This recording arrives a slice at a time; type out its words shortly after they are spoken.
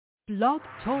Blog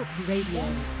Talk Radio.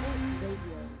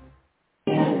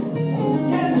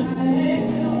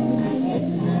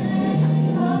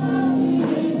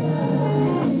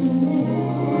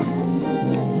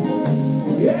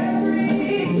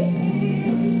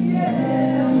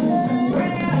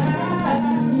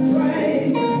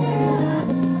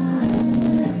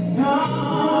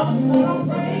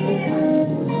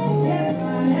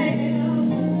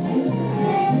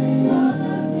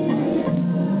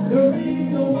 The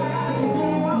reason why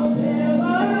I'll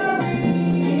never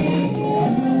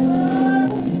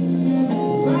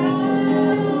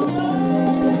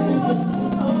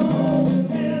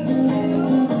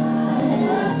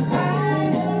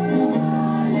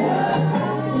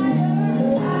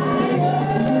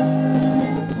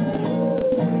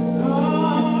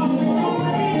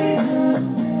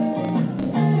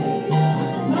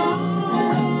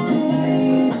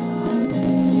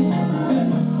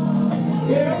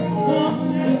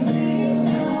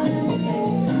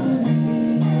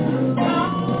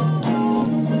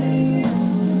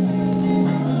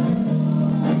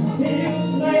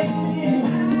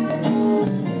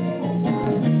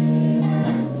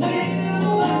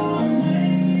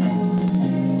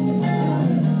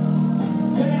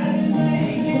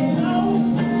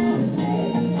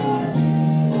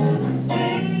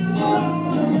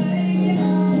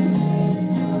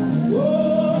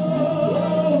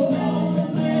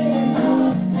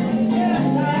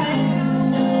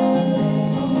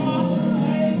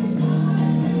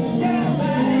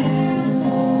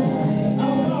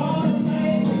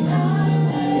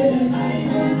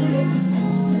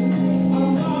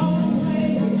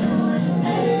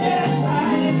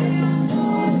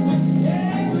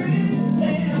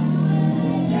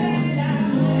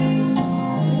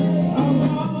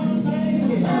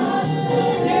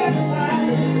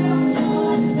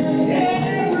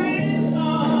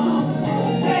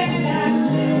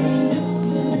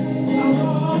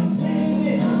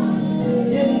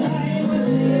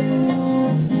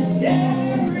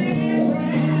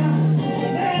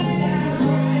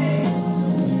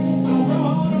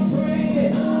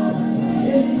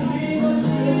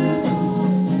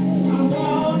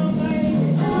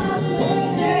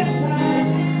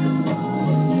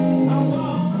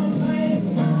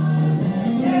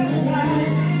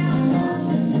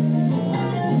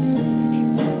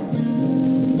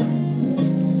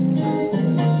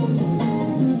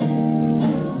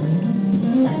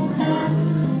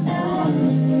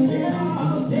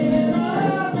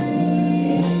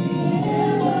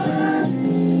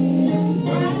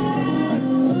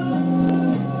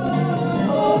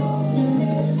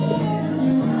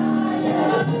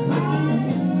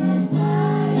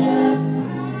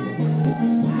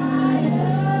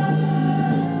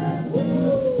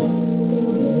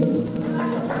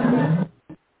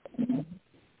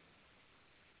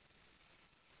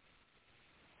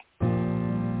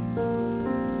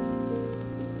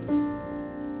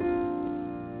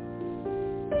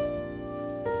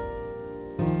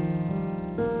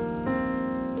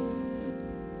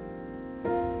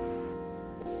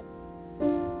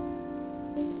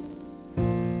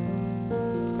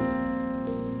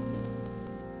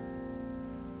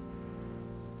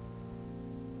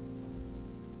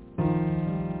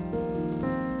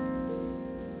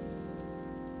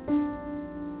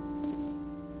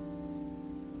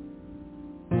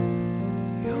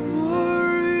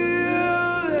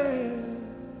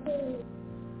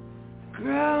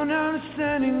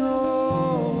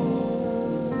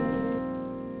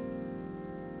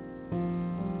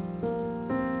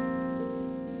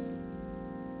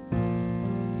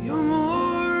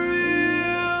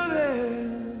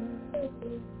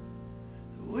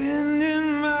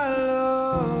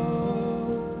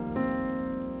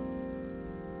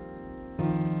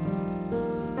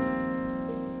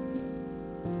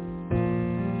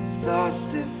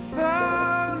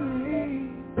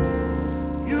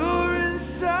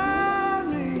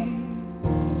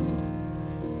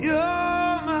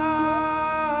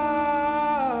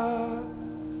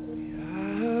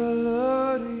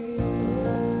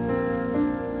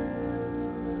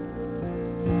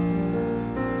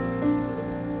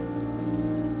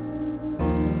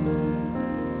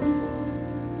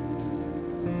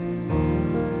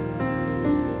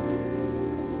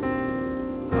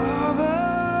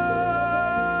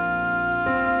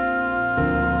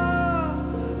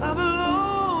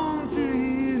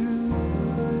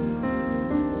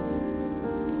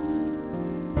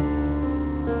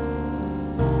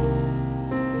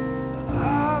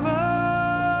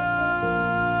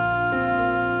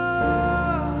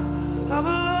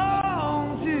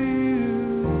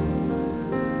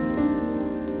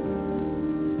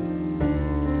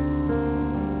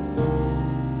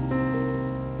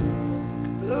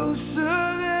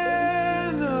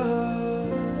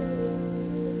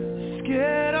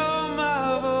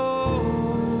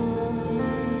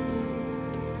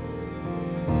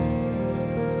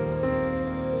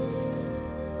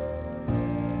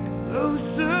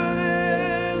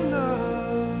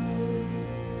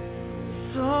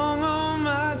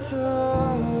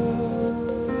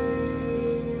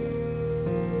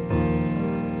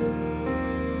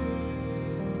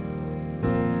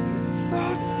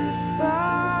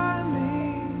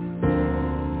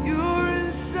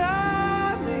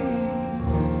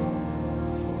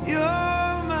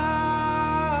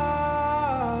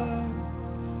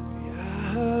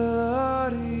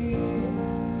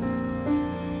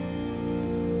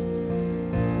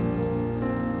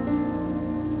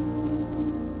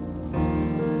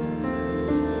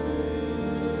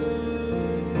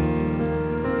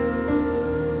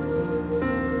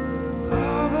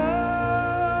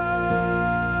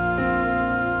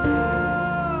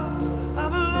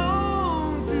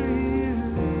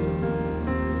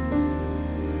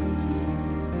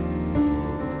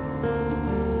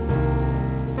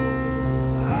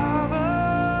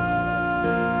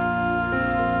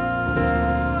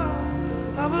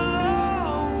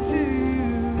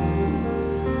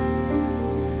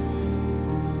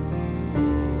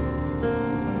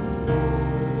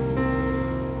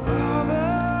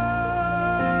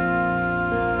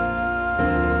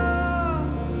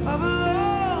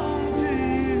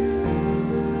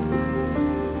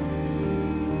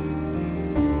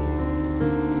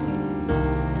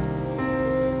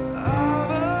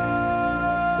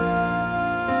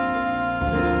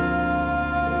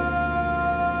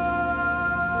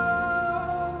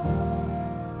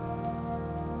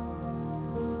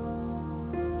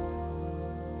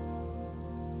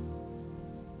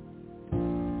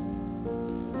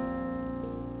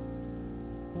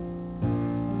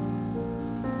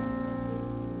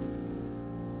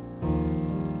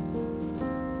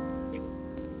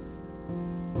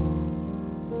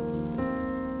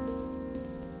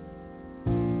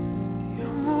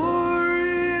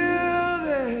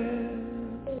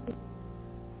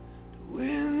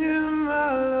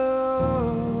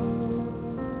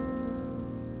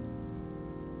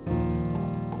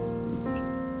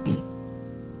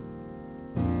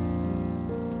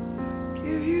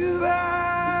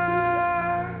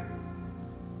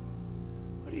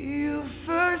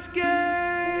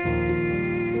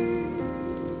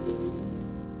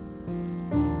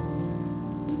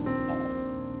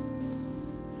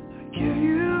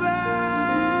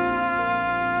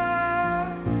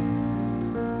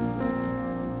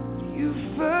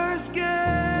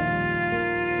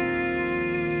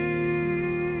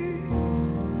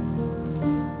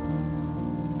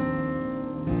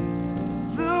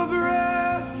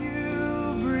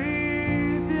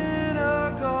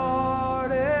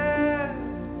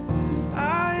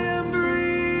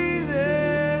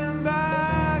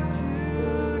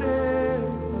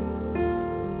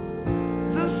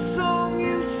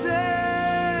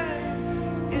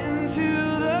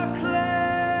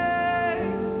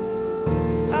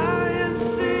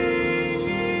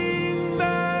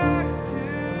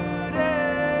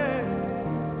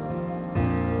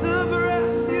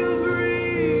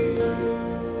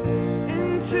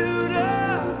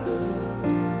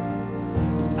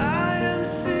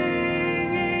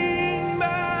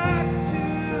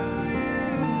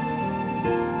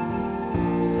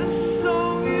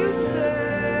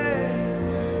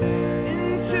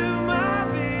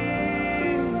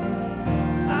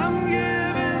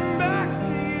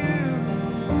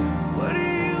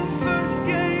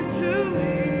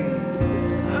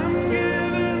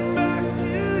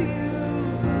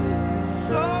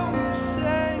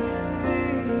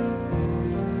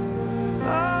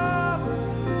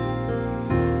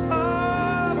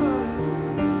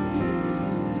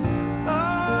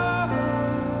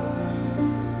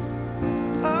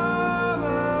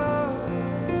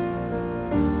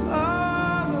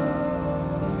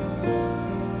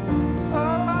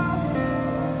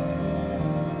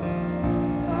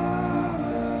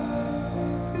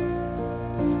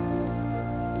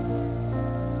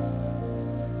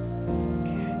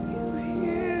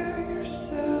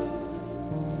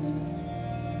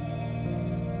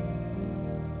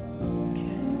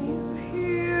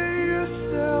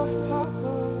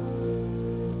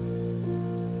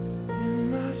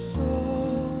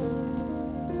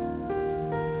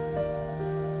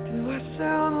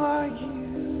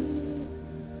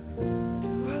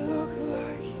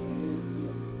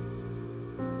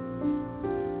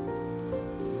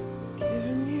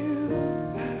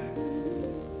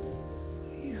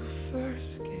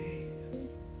first gave.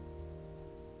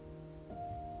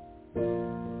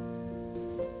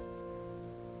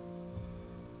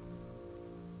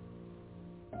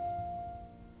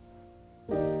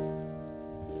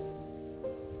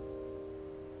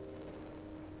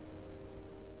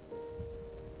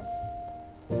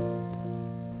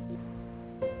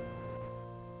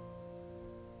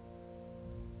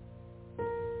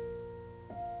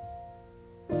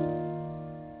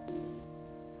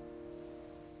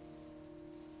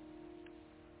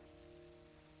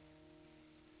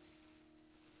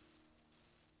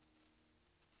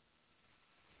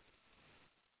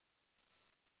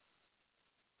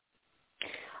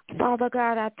 Father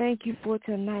God, I thank you for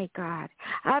tonight, God.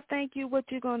 I thank you what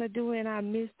you're going to do in our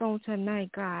midst on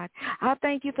tonight, God. I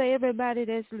thank you for everybody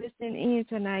that's listening in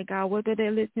tonight, God, whether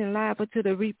they're listening live or to the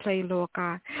replay, Lord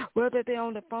God, whether they're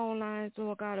on the phone lines,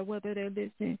 Lord God, or whether they're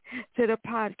listening to the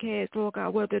podcast, Lord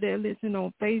God, whether they're listening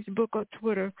on Facebook or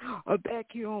Twitter or back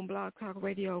here on Blog Talk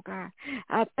Radio, God.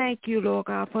 I thank you, Lord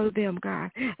God, for them,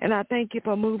 God, and I thank you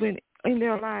for moving in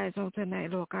their lives on tonight,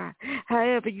 Lord God.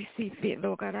 However you see fit,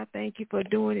 Lord God, I thank you for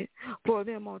doing it for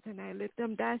them on tonight. Let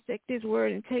them dissect this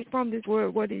word and take from this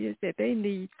word what it is that they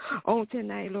need on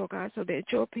tonight, Lord God, so that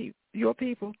your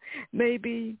people may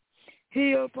be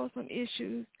healed from some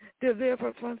issues,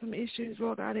 delivered from some issues,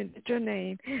 Lord God, and that your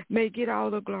name may get all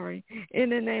the glory.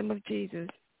 In the name of Jesus,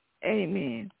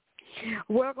 amen.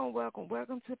 Welcome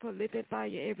to Prolific Fire,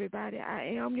 everybody. I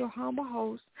am your humble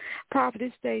host,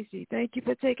 Prophetess Stacy. Thank you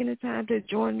for taking the time to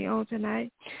join me on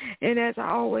tonight. And as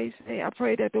I always say, I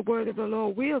pray that the word of the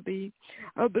Lord will be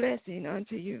a blessing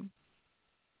unto you.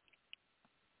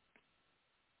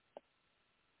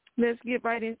 Let's get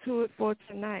right into it for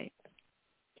tonight.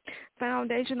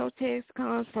 Foundational text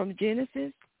comes from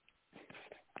Genesis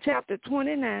chapter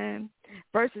 29,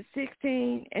 verses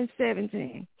 16 and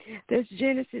 17. That's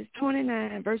Genesis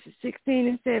 29, verses 16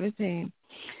 and 17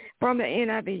 from the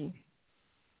NIV.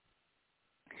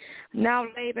 Now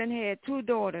Laban had two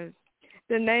daughters.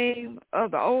 The name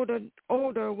of the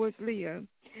older was Leah,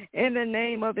 and the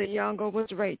name of the younger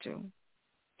was Rachel.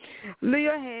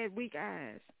 Leah had weak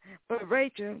eyes, but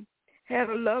Rachel had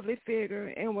a lovely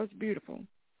figure and was beautiful.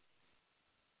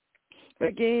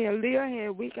 Again, Leah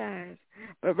had weak eyes,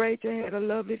 but Rachel had a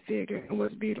lovely figure and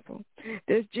was beautiful.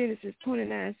 That's Genesis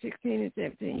 29, 16 and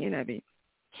 17, NIV.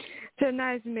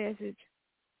 Tonight's message,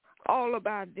 all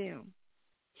about them.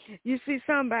 You see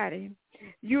somebody,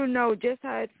 you know just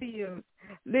how it feels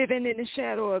living in the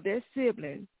shadow of their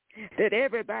sibling that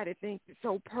everybody thinks is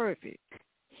so perfect.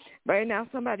 Right now,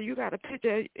 somebody, you got a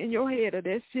picture in your head of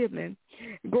their sibling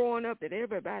growing up that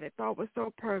everybody thought was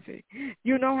so perfect.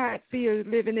 You know how it feels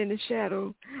living in the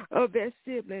shadow of their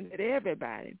sibling that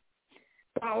everybody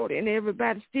thought and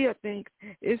everybody still thinks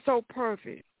is so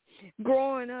perfect.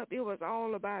 Growing up, it was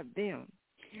all about them.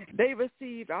 They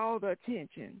received all the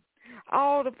attention,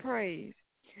 all the praise,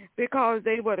 because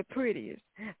they were the prettiest,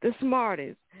 the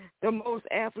smartest, the most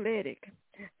athletic,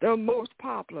 the most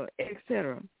popular,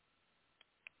 etc.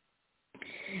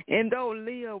 And though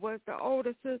Leah was the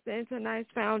older sister in tonight's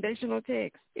foundational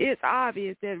text, it's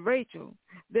obvious that Rachel,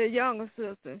 the younger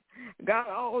sister, got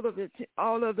all of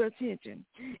the attention.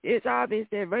 It's obvious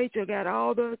that Rachel got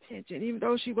all the attention. Even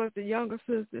though she was the younger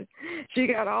sister, she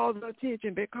got all the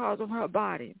attention because of her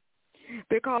body,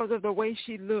 because of the way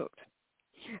she looked.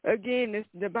 Again,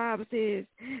 the Bible says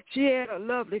she had a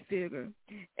lovely figure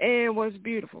and was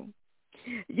beautiful.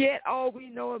 Yet all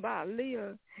we know about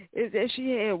Leah is that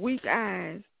she had weak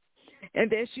eyes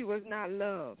and that she was not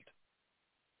loved.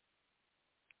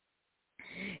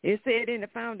 It said in the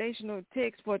foundational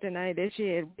text for tonight that she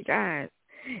had weak eyes.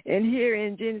 And here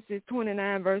in Genesis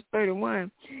 29, verse 31,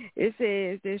 it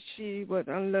says that she was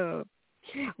unloved.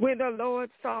 When the Lord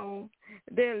saw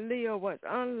that Leah was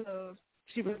unloved,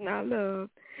 she was not loved,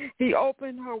 he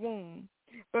opened her womb.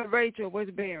 But Rachel was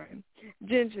barren.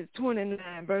 Genesis 29,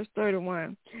 verse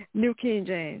 31, New King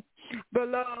James.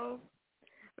 Beloved,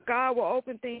 God will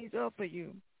open things up for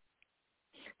you.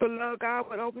 Beloved, God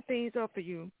will open things up for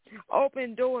you.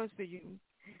 Open doors for you.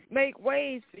 Make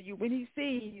ways for you when he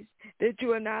sees that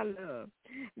you are not loved.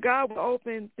 God will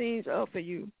open things up for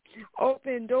you.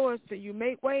 Open doors for you.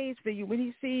 Make ways for you when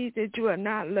he sees that you are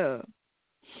not loved.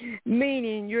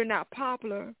 Meaning you're not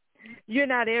popular. You're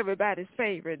not everybody's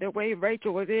favorite, the way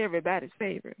Rachel was everybody's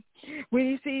favorite. When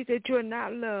he sees that you're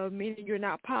not loved, meaning you're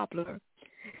not popular,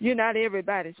 you're not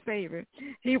everybody's favorite,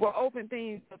 he will open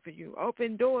things up for you,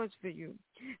 open doors for you,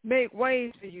 make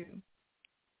ways for you.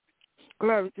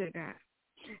 Glory to God.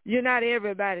 You're not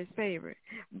everybody's favorite,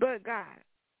 but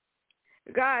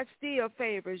God still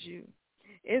favors you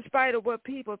in spite of what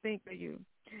people think of you.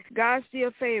 God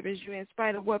still favors you in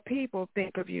spite of what people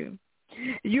think of you.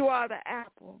 You are the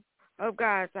apple of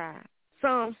God's eye.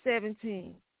 Psalm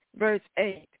 17, verse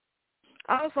 8.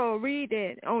 Also, read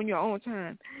it on your own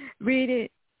time. Read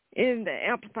it in the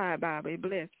Amplified Bible. It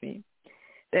bless me.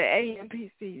 The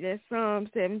AMPC, that's Psalm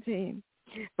 17,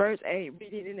 verse 8.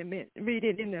 Read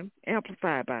it in the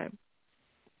Amplified Bible.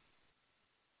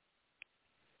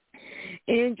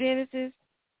 In Genesis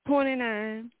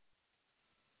 29,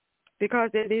 because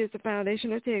that is the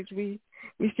foundational text, we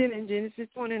still in Genesis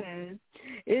 29.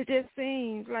 It just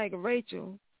seems like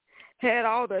Rachel had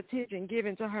all the attention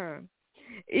given to her,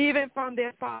 even from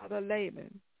their father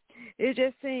Laban. It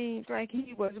just seems like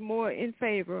he was more in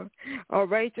favor of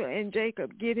Rachel and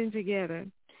Jacob getting together,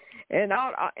 and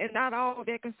not all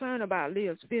that concerned about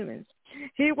Leah's feelings.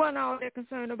 He wasn't all that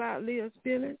concerned about Leah's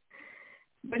feelings,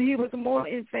 but he was more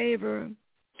in favor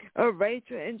of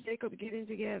Rachel and Jacob getting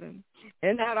together,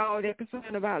 and not all that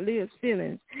concerned about Leah's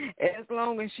feelings, as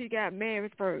long as she got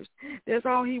married first. That's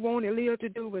all he wanted Leah to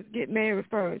do, was get married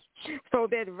first, so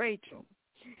that Rachel,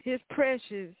 his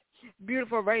precious,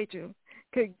 beautiful Rachel,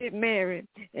 could get married,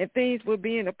 and things would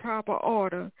be in the proper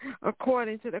order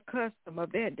according to the custom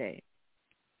of that day.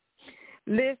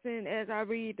 Listen as I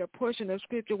read the portion of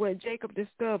Scripture where Jacob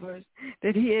discovers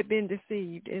that he had been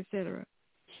deceived, etc.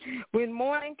 When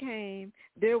morning came,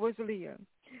 there was Leah.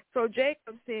 So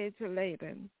Jacob said to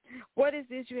Laban, "What is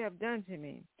this you have done to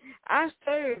me? I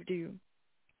served you."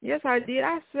 Yes, I did.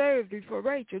 I served you for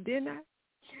Rachel, didn't I?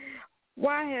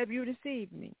 Why have you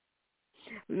deceived me?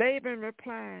 Laban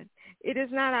replied, "It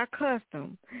is not our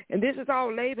custom." And this is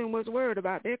all Laban was worried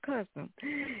about, their custom.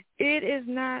 "It is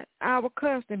not our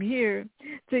custom here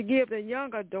to give the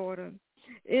younger daughter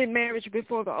in marriage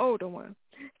before the older one."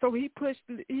 So he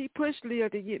pushed Leah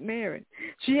to get married.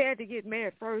 She had to get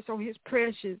married first so his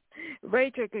precious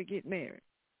Rachel could get married.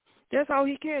 That's all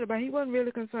he cared about. He wasn't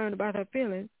really concerned about her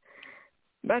feelings,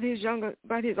 about his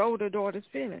older daughter's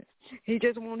feelings. He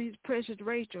just wanted his precious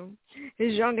Rachel,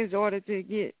 his youngest daughter, to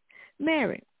get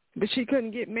married. But she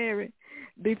couldn't get married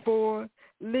before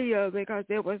Leah because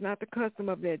that was not the custom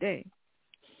of their day.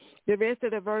 The rest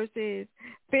of the verse is,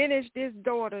 "Finish this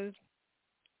daughter's,"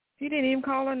 he didn't even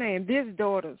call her name, "this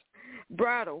daughter's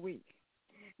bridal week.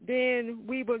 Then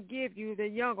we will give you the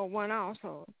younger one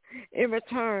also in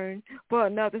return for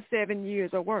another 7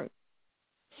 years of work."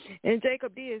 And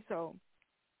Jacob did so.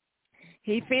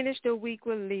 He finished the week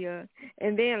with Leah,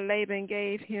 and then Laban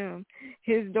gave him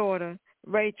his daughter,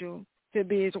 Rachel, to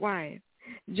be his wife.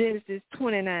 Genesis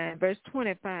 29, verse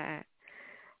 25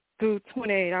 through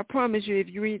 28. I promise you, if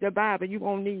you read the Bible, you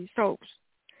won't need soaps.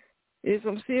 There's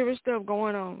some serious stuff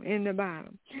going on in the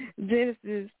Bible.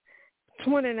 Genesis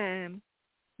 29,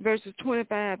 verses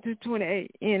 25 through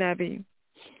 28, NIV.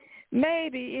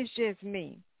 Maybe it's just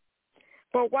me,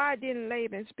 but why didn't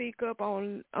Laban speak up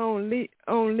on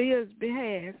Leah's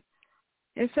behalf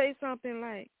and say something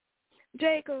like,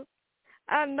 "Jacob,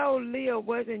 I know Leah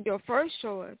wasn't your first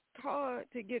choice. It's hard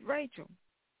to get Rachel,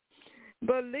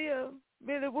 but Leah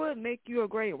really would make you a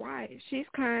great wife. She's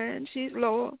kind, she's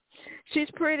loyal, she's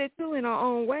pretty too in her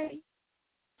own way.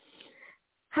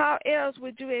 How else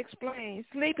would you explain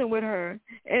sleeping with her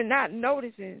and not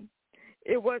noticing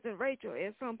it wasn't Rachel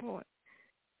at some point?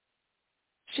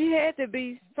 She had to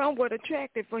be somewhat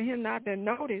attractive for him not to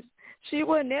notice. She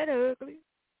wasn't that ugly.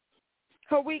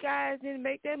 Her weak eyes didn't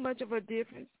make that much of a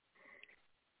difference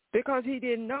because he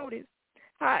didn't notice.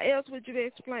 How else would you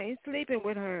explain sleeping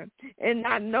with her and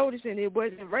not noticing it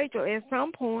wasn't Rachel at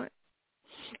some point?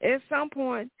 At some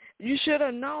point, you should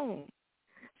have known.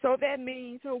 So that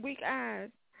means her weak eyes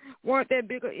weren't that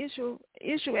big an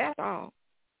issue at all.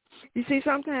 You see,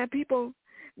 sometimes people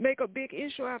make a big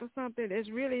issue out of something that's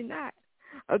really not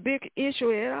a big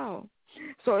issue at all.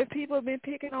 So if people have been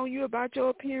picking on you about your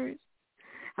appearance,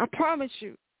 I promise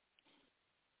you,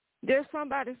 there's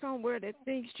somebody somewhere that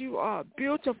thinks you are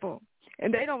beautiful,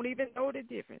 and they don't even know the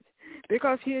difference.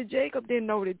 Because here Jacob didn't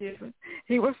know the difference.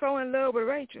 He was so in love with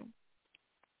Rachel,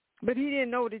 but he didn't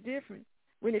know the difference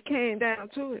when it came down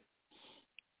to it.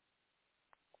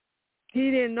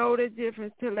 He didn't know the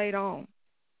difference till later on.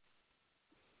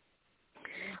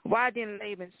 Why didn't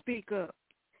Laban speak up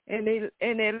and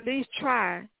at least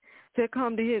try to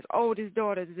come to his oldest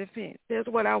daughter's defense? That's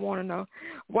what I want to know.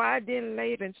 Why didn't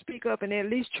Laban speak up and at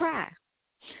least try?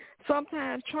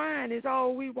 Sometimes trying is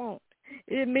all we want.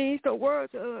 It means the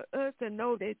world to us to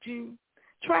know that you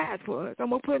tried for us. I'm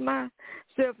going to put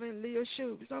myself in Leah's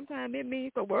shoes. Sometimes it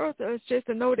means the world to us just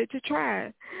to know that you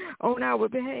tried on our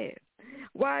behalf.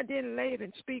 Why didn't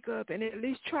Laban speak up and at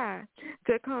least try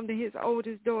to come to his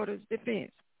oldest daughter's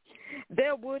defense?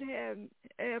 That would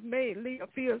have made Leah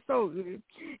feel so good.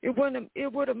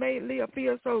 It would have made Leah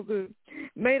feel so good,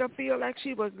 made her feel like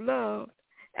she was loved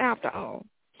after all.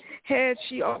 Had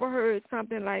she overheard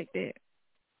something like that,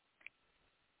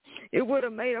 it would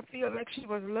have made her feel like she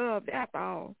was loved after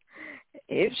all,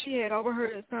 if she had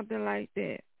overheard something like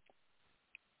that.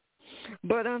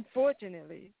 But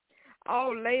unfortunately,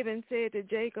 all Laban said to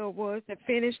Jacob was to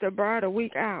finish the bridal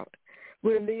week out,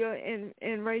 with Leah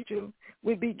and Rachel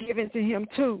would be given to him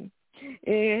too,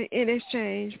 in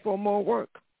exchange for more work.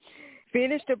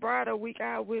 Finish the bridal week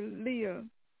out with Leah,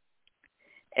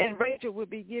 and Rachel would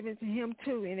be given to him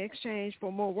too in exchange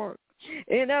for more work.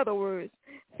 In other words,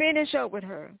 finish up with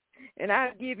her, and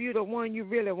I'll give you the one you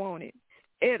really wanted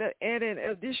at an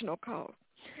additional cost.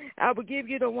 I will give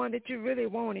you the one that you really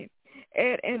wanted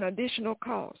at an additional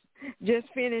cost. Just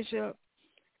finish up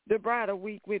the bridal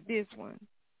week with this one.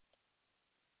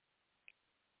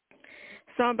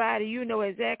 Somebody, you know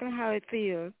exactly how it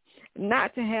feels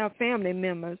not to have family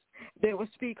members that will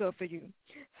speak up for you.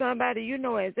 Somebody, you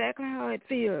know exactly how it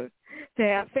feels to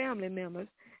have family members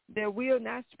that will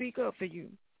not speak up for you.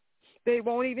 They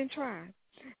won't even try.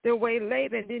 The way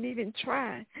Laban didn't even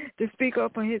try to speak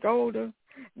up for his older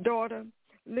daughter,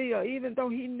 Leah, even though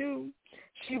he knew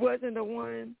she wasn't the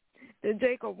one that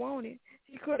Jacob wanted.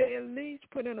 He could have at least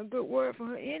put in a good word for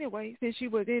her anyway, since she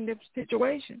was in this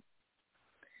situation.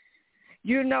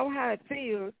 You know how it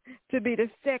feels to be the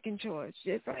second choice.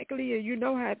 Just like Leah, you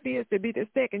know how it feels to be the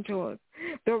second choice,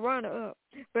 the runner-up,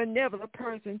 but never the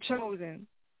person chosen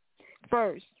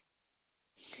first.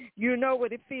 You know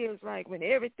what it feels like when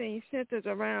everything centers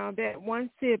around that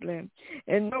one sibling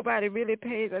and nobody really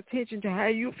pays attention to how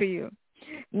you feel.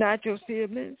 Not your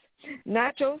siblings,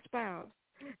 not your spouse,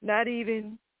 not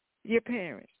even your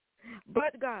parents,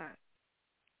 but God.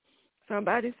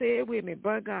 Somebody say it with me,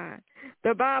 but God.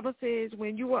 The Bible says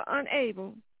when you were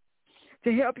unable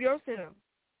to help yourself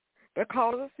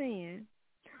because of sin,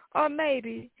 or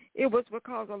maybe it was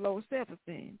because of low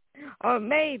self-esteem, or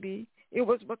maybe it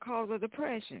was because of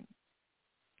depression,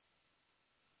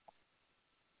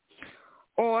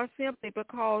 or simply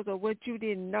because of what you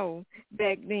didn't know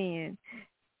back then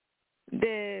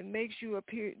that made you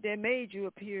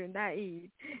appear naive,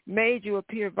 made you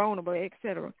appear vulnerable,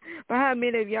 etc. But how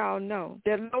many of y'all know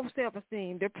that low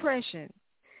self-esteem, depression,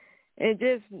 and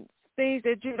just things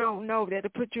that you don't know that will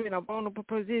put you in a vulnerable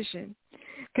position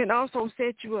can also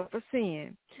set you up for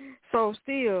sin? So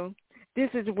still, this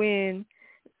is when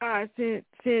God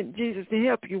sent Jesus to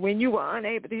help you when you were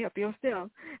unable to help yourself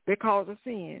because of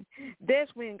sin.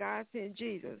 That's when God sent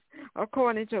Jesus,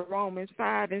 according to Romans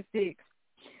 5 and 6,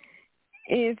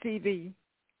 NCV,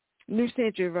 New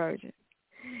Century Version.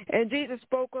 And Jesus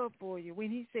spoke up for you when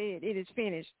he said it is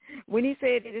finished. When he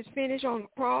said it is finished on the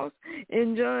cross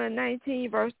in John 19,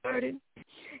 verse 30,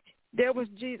 there was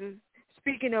Jesus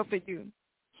speaking up for you.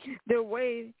 The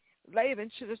way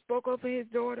Laban should have spoke up for his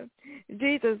daughter,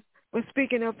 Jesus was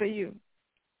speaking up for you.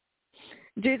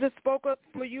 Jesus spoke up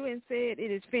for you and said,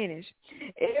 it is finished.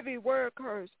 Every word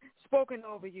curse spoken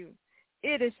over you,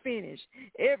 it is finished.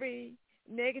 Every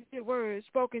negative word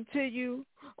spoken to you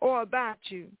or about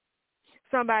you,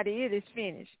 somebody, it is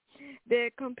finished. That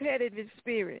competitive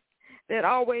spirit that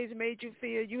always made you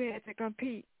feel you had to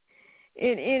compete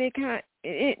in any kind,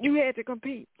 you had to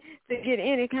compete to get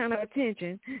any kind of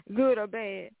attention, good or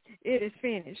bad, it is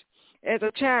finished. As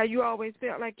a child, you always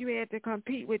felt like you had to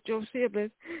compete with your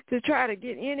siblings to try to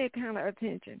get any kind of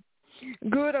attention,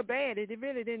 good or bad, it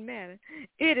really didn't matter.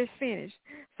 It is finished.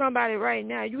 Somebody right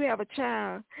now, you have a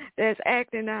child that's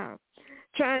acting out,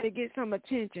 trying to get some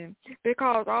attention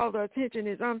because all the attention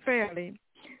is unfairly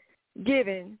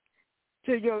given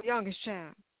to your youngest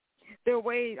child. The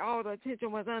way all the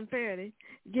attention was unfairly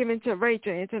given to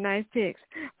Rachel in tonight's text.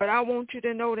 But I want you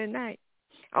to know tonight,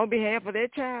 on behalf of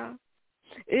that child,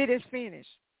 it is finished.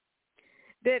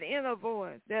 That inner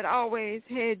voice that always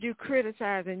had you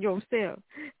criticizing yourself,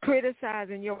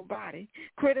 criticizing your body,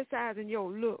 criticizing your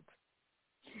looks,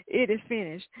 it is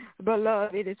finished.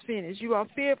 Beloved, it is finished. You are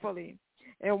fearfully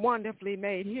and wonderfully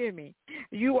made. Hear me.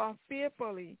 You are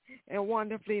fearfully and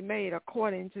wonderfully made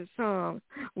according to Psalms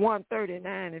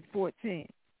 139 and 14.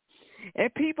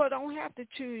 And people don't have to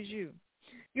choose you.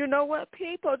 You know what?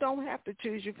 People don't have to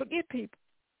choose you. Forget people.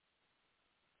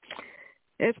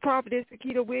 As Prophetess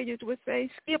Stacy Williams would say,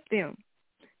 skip them.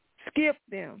 Skip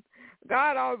them.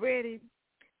 God already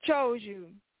chose you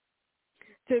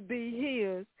to be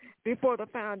his before the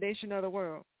foundation of the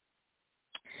world.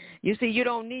 You see, you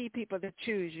don't need people to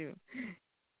choose you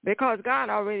because God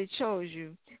already chose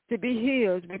you to be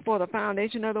his before the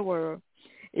foundation of the world.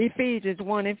 Ephesians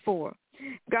 1 and 4.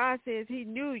 God says he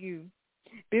knew you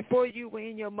before you were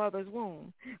in your mother's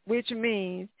womb, which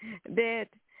means that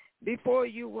before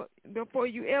you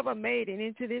ever made it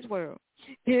into this world.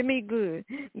 Hear me good.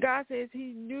 God says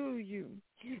he knew you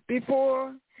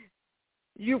before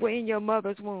you were in your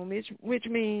mother's womb, which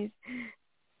means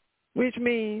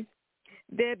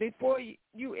that before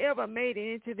you ever made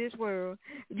it into this world,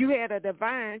 you had a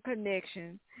divine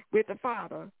connection with the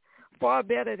Father, far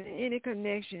better than any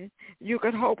connection you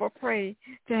could hope or pray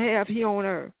to have here on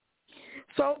earth.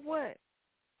 So what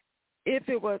if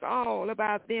it was all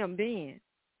about them then?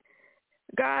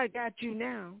 God got you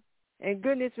now, and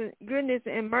goodness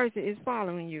and mercy is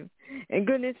following you. And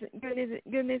goodness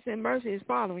and mercy is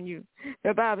following you.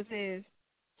 The Bible says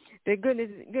that goodness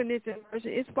and mercy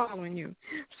is following you.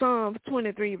 Psalms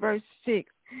 23, verse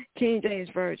 6, King James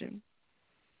Version.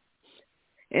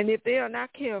 And if they are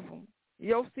not careful,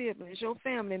 your siblings, your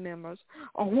family members,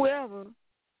 or whoever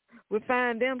will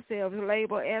find themselves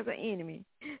labeled as an enemy,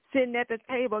 sitting at the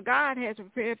table God has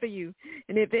prepared for you.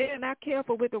 And if they're not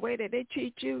careful with the way that they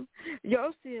treat you,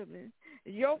 your siblings,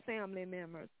 your family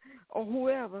members, or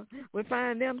whoever will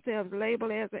find themselves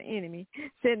labeled as an enemy,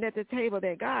 sitting at the table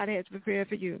that God has prepared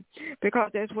for you.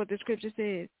 Because that's what the scripture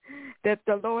says, that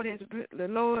the Lord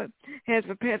has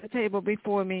prepared the table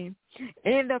before me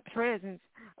in the presence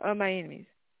of my enemies.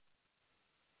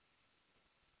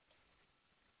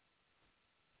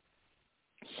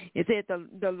 It said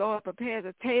the Lord prepares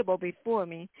a table before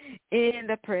me in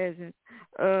the presence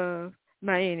of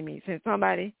my enemies. And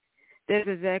somebody, that's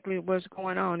exactly what's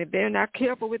going on. If they're not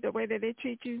careful with the way that they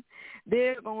treat you,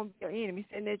 they're going to be your enemy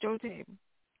sitting at your table,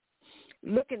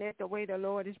 looking at the way the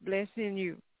Lord is blessing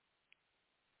you.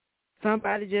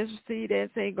 Somebody just see that and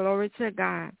say, glory to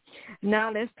God.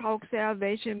 Now let's talk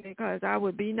salvation, because I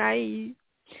would be naive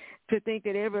to think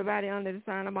that everybody under the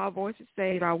sound of my voice is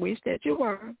saved. I wish that you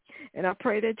were, and I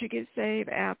pray that you get saved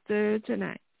after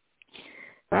tonight.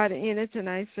 By the end of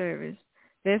tonight's service,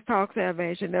 let's talk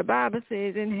salvation. The Bible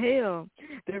says in hell,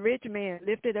 the rich man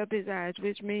lifted up his eyes,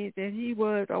 which means that he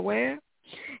was aware,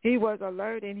 he was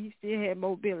alert, and he still had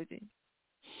mobility.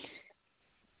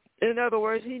 In other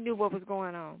words, he knew what was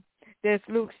going on. That's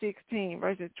Luke 16,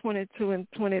 verses 22 and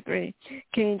 23,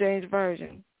 King James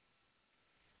Version.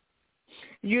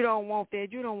 You don't want that.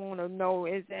 You don't want to know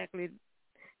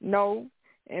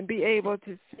and be able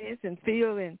to sense and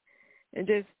feel and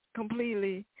just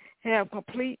completely have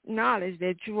complete knowledge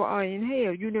that you are in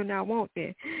hell. You do not want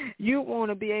that. You want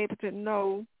to be able to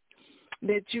know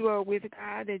that you are with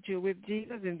God, that you're with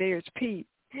Jesus, and there's peace.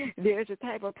 There's a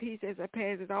type of peace that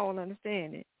surpasses all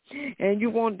understanding. And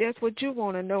that's what you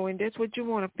want to know, and that's what you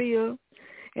want to feel,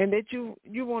 and that you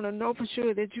want to know for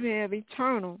sure that you have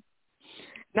eternal,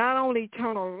 not only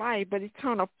eternal life, but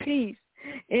eternal peace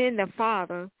in the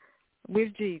Father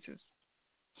with Jesus.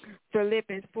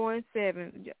 Philippians 4 and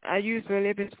 7. I use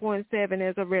Philippians 4 and 7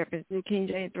 as a reference, New King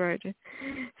James Version.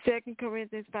 2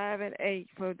 Corinthians 5 and 8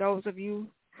 for those of you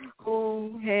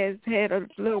who has had a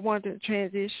little wanted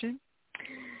transition.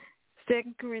 2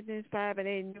 Corinthians 5 and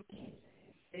 8, New King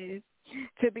James,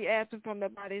 to be absent from the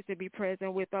body is to be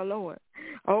present with the Lord.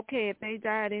 Okay, if they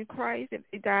died in Christ, if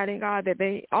they died in God, that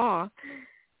they are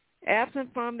absent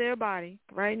from their body,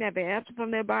 right now they're absent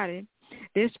from their body,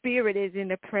 their spirit is in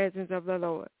the presence of the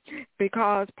Lord.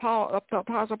 Because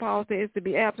Apostle Paul says to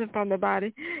be absent from the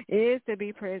body is to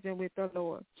be present with the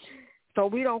Lord. So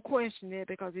we don't question it,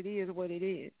 because it is what it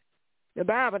is. The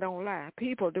Bible don't lie.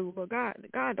 People do, but God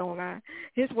don't lie.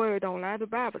 His word don't lie. The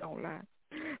Bible don't lie.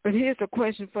 But here's the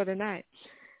question for the night.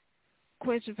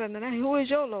 Who is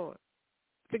your Lord?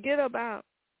 Forget about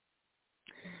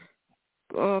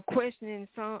questioning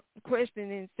 2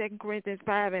 Corinthians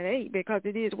 5 and 8, because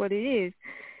it is what it is.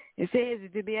 It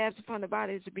says to be absent from the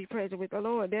body is to be present with the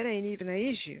Lord. That ain't even an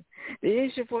issue. The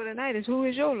issue for the night is, who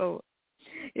is your Lord?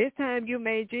 It's time you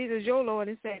made Jesus your Lord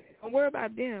and Savior. Don't worry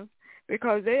about them,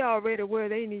 because they already where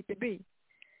they need to be.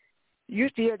 You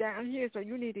still down here, so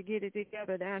you need to get it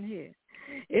together down here.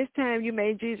 It's time you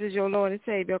made Jesus your Lord and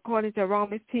Savior, according to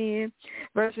Romans 10,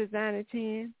 verses 9 and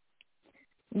 10,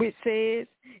 which says,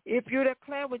 if you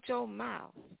declare with your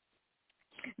mouth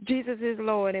Jesus is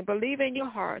Lord and believe in your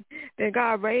heart that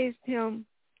God raised him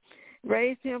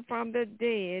from the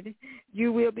dead,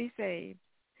 you will be saved.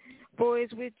 For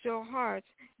it's with your heart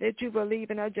that you believe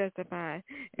and are justified,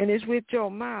 and it's with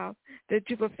your mouth that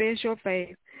you profess your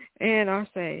faith and are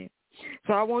saved.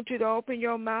 So I want you to open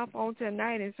your mouth on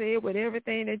tonight and say it with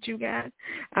everything that you got.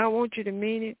 I want you to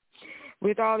mean it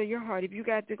with all of your heart. If you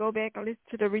got to go back and listen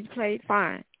to the replay,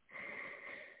 fine.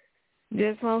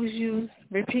 Just as long as you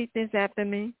repeat this after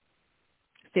me,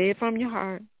 say it from your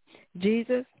heart.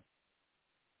 Jesus,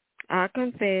 I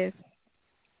confess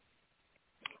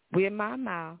with my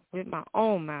mouth, with my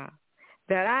own mouth,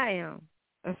 that I am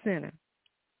a sinner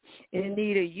in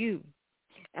need of you.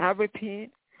 I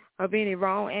repent of any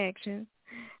wrong actions,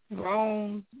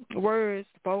 wrong words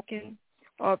spoken,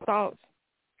 or thoughts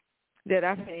that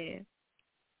I've had.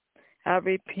 I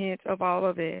repent of all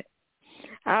of it.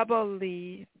 I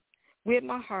believe with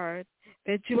my heart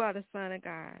that you are the Son of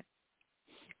God,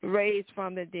 raised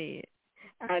from the dead.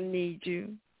 I need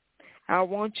you. I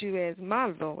want you as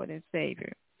my Lord and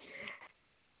Savior.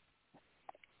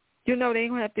 You know, they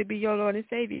don't have to be your Lord and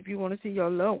Savior if you want to see your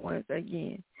loved ones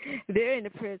again. They're in the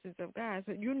presence of God,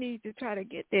 so you need to try to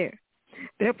get there.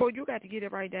 Therefore, you got to get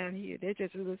it right down here. That's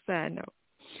just a little side note.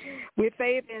 With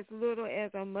faith as little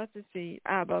as a mustard seed,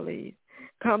 I believe.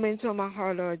 Come into my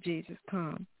heart, Lord Jesus,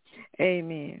 come.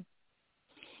 Amen.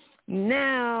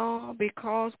 Now,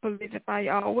 because Prolific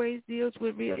Fire always deals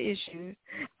with real issues,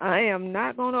 I am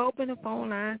not going to open the phone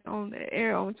lines on the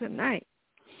air on tonight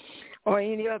or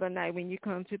any other night when you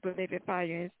come to Prolific Fire.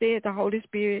 Instead, the Holy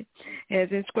Spirit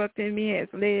has instructed me, has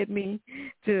led me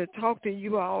to talk to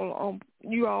you all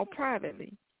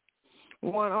privately,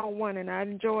 one-on-one, and I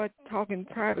enjoy talking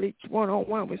privately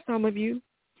one-on-one with some of you.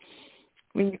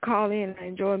 When you call in, I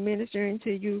enjoy ministering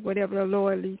to you, whatever the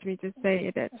Lord leads me to say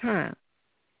at that time.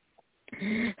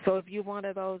 So if you're one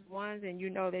of those ones and you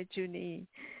know that you need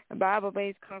a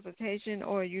Bible-based consultation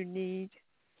or you need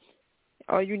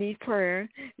prayer,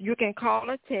 you can call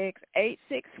or text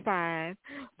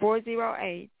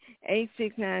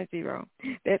 865-408-8690.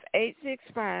 That's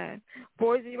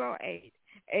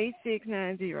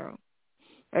 865-408-8690.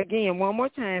 Again, one more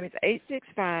time, it's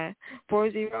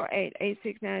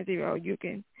 865-408-8690. You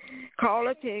can call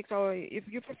or text, or if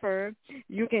you prefer,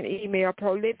 you can email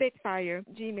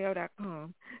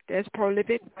prolificfire@gmail.com. That's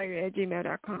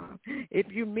prolificfire@gmail.com. If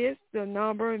you missed the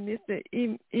number, missed the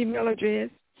email address,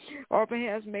 or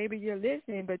perhaps maybe you're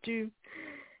listening, but you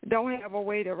don't have a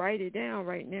way to write it down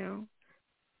right now,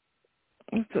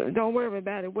 so don't worry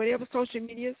about it. Whatever social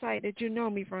media site that you know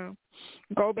me from,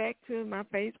 go back to my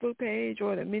Facebook page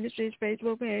or the ministry's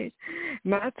Facebook page,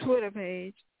 my Twitter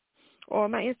page, or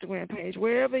my Instagram page,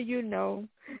 wherever you know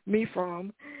me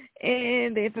from,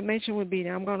 and the information will be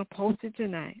there. I'm going to post it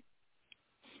tonight,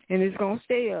 and it's going to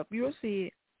stay up. You'll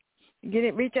see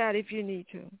it. Reach out if you need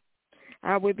to.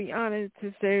 I would be honored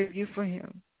to serve you for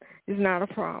him. It's not a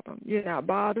problem. You're not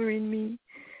bothering me.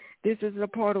 This is a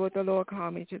part of what the Lord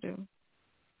called me to do.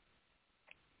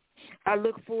 I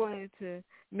look forward to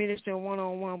ministering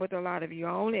one-on-one with a lot of you.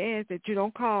 I only ask that you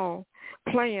don't call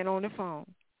playing on the phone.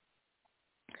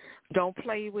 Don't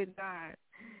play with God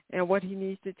and what he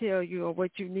needs to tell you or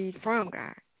what you need from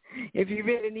God. If you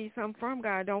really need something from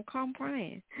God, don't come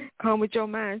praying. Come with your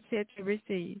mind set to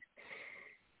receive.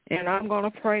 And I'm going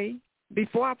to pray.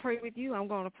 Before I pray with you, I'm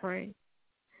going to pray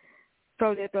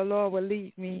so that the Lord will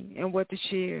lead me in what to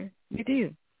share with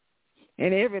you.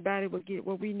 And everybody will get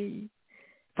what we need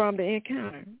from the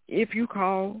encounter if you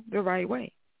call the right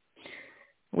way.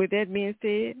 With that being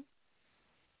said,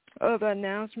 other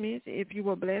announcements, if you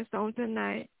were blessed on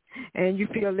tonight and you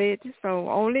feel led to sow,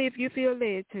 only if you feel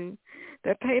led to,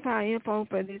 the PayPal info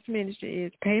for this ministry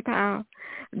is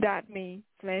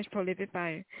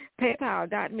paypal.me/prolificfire.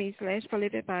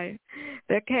 paypal.me/prolificfire.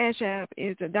 The Cash App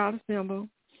is the dollar symbol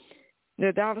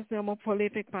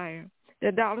Prolific Fire.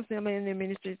 The dollar symbol in the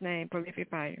ministry's name, Prolific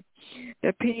Fire.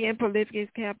 The P in Prolific is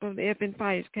capital, the F in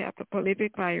Fire is capital,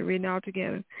 Prolific Fire, written all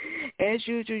together. As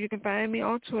usual, you can find me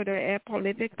on Twitter at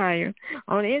Prolific Fire,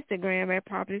 on Instagram at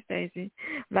Prophetess Stacy,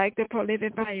 like the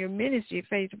Prolific Fire Ministry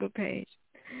Facebook page.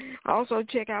 Also,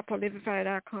 check out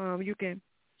prolificfire.com. You can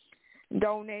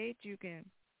donate. You can,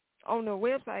 on the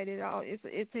website,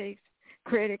 it takes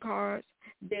credit cards,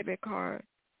 debit cards,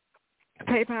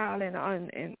 PayPal, and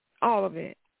all of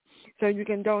it. So you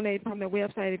can donate from the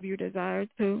website if you desire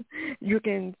to. You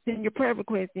can send your prayer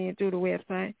request in through the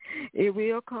website. It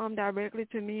will come directly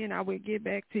to me, and I will get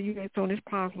back to you as soon as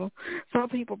possible. Some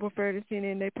people prefer to send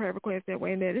in their prayer request that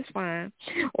way, and that is fine.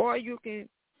 Or you can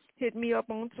hit me up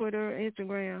on Twitter,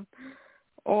 Instagram,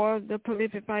 or the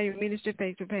Prolific Fire Ministry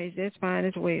Facebook page. That's fine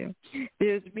as well.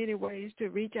 There's many ways to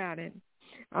reach out, and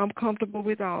I'm comfortable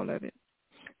with all of it.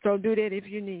 So do that if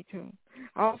you need to.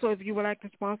 Also, if you would like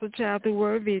to sponsor a child through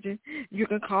World Vision, you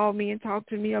can call me and talk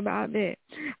to me about that.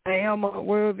 I am a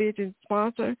World Vision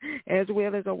sponsor as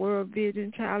well as a World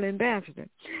Vision child ambassador.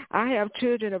 I have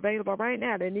children available right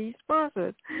now that need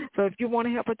sponsors. So if you want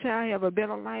to help a child have a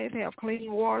better life, have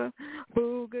clean water,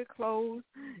 food, good clothes,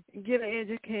 get an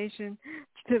education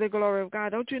to the glory of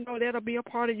God, don't you know that'll be a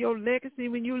part of your legacy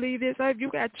when you leave this earth? You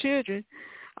got children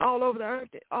all over the earth,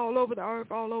 all over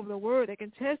the world that can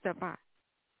testify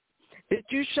that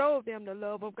you show them the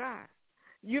love of God.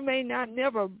 You may not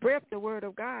never breath the word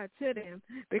of God to them,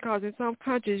 because in some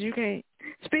countries you can't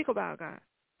speak about God.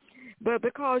 But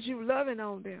because you loving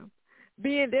on them,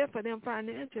 being there for them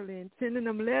financially and sending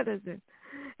them letters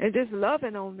and just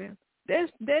loving on them,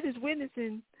 that is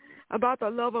witnessing about the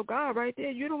love of God right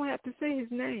there. You don't have to say his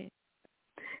name.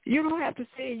 You don't have to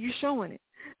say it. You're showing it.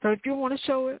 So if you want to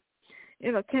show it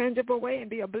in a tangible way and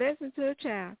be a blessing to a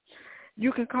child,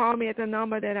 you can call me at the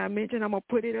number that I mentioned. I'm going to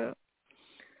put it up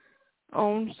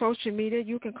on social media.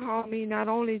 You can call me not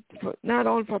only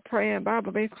for prayer and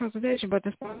Bible-based consultation, but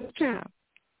to sponsor a child.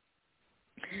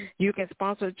 You can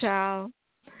sponsor a child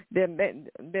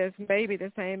that's maybe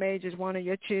the same age as one of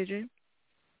your children,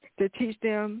 to teach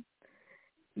them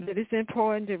that it's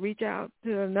important to reach out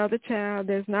to another child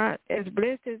that's not as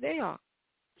blessed as they are.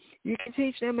 You can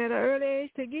teach them at an early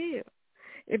age to give.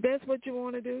 If that's what you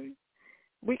want to do,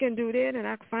 we can do that, and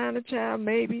I can find a child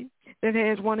maybe that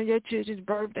has one of your children's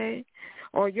birthday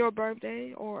or your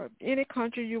birthday or any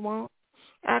country you want.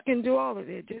 I can do all of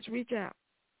it. Just reach out.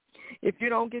 If you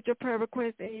don't get your prayer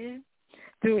request in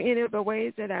through any of the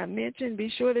ways that I mentioned, be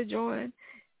sure to join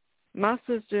my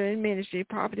sister in ministry,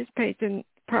 Prophetess Pay,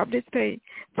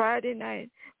 Friday night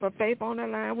for Faith on the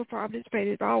Line with Prophetess Pay.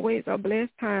 It's always a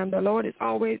blessed time. The Lord is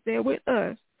always there with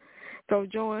us. So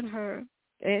join her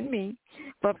and me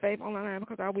for Faith on the Line,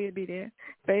 because I will be there.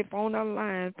 Faith on the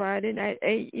Line, Friday night,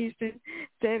 8 Eastern,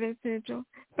 7 Central,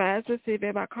 5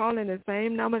 Pacific, by calling the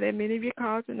same number that many of you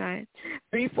called tonight,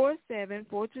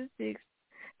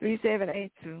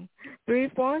 347-426-3782.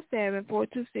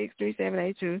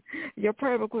 347-426-3782. Your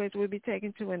prayer request will be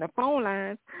taken to, and the phone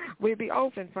lines will be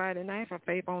open Friday night for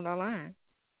Faith on the Line.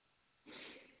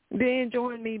 Then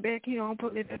join me back here on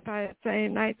Prolific Fire,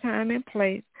 same night, time, and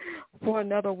place for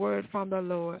another word from the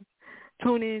Lord.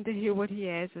 Tune in to hear what he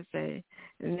has to say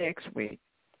next week.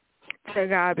 To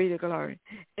God be the glory.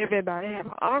 Everybody have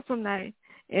an awesome night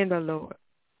in the Lord.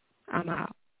 I'm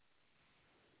out.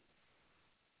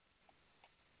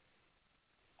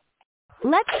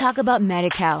 Let's talk about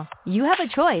Medi-Cal. You have a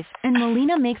choice, and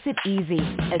Molina makes it easy,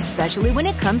 especially when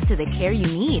it comes to the care you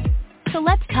need. So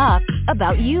let's talk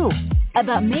about you,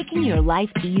 about making your life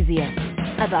easier,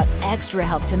 about extra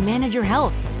help to manage your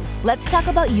health. Let's talk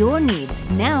about your needs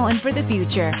now and for the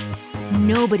future.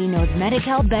 Nobody knows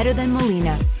Medi-Cal better than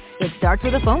Molina. It starts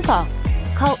with a phone call.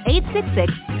 Call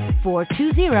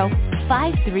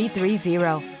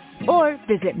 866-420-5330 or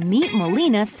visit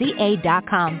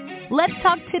meetmolinaca.com. Let's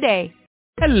talk today.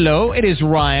 Hello, it is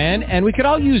Ryan, and we could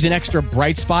all use an extra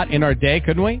bright spot in our day,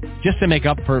 couldn't we? Just to make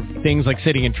up for things like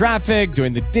sitting in traffic,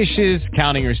 doing the dishes,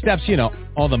 counting your steps,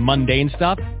 all the mundane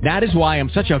stuff. That is why I'm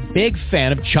such a big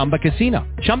fan of Chumba Casino.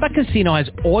 Chumba Casino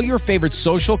has all your favorite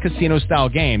social casino-style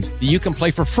games that you can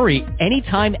play for free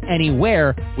anytime,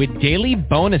 anywhere with daily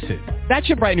bonuses. That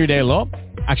should brighten your day a little.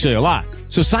 Actually, a lot.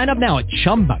 So sign up now at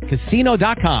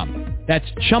ChumbaCasino.com. That's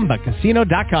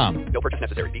ChumbaCasino.com. No purchase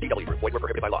necessary. VGW Group. Void where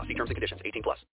prohibited by law. See terms and conditions. 18+.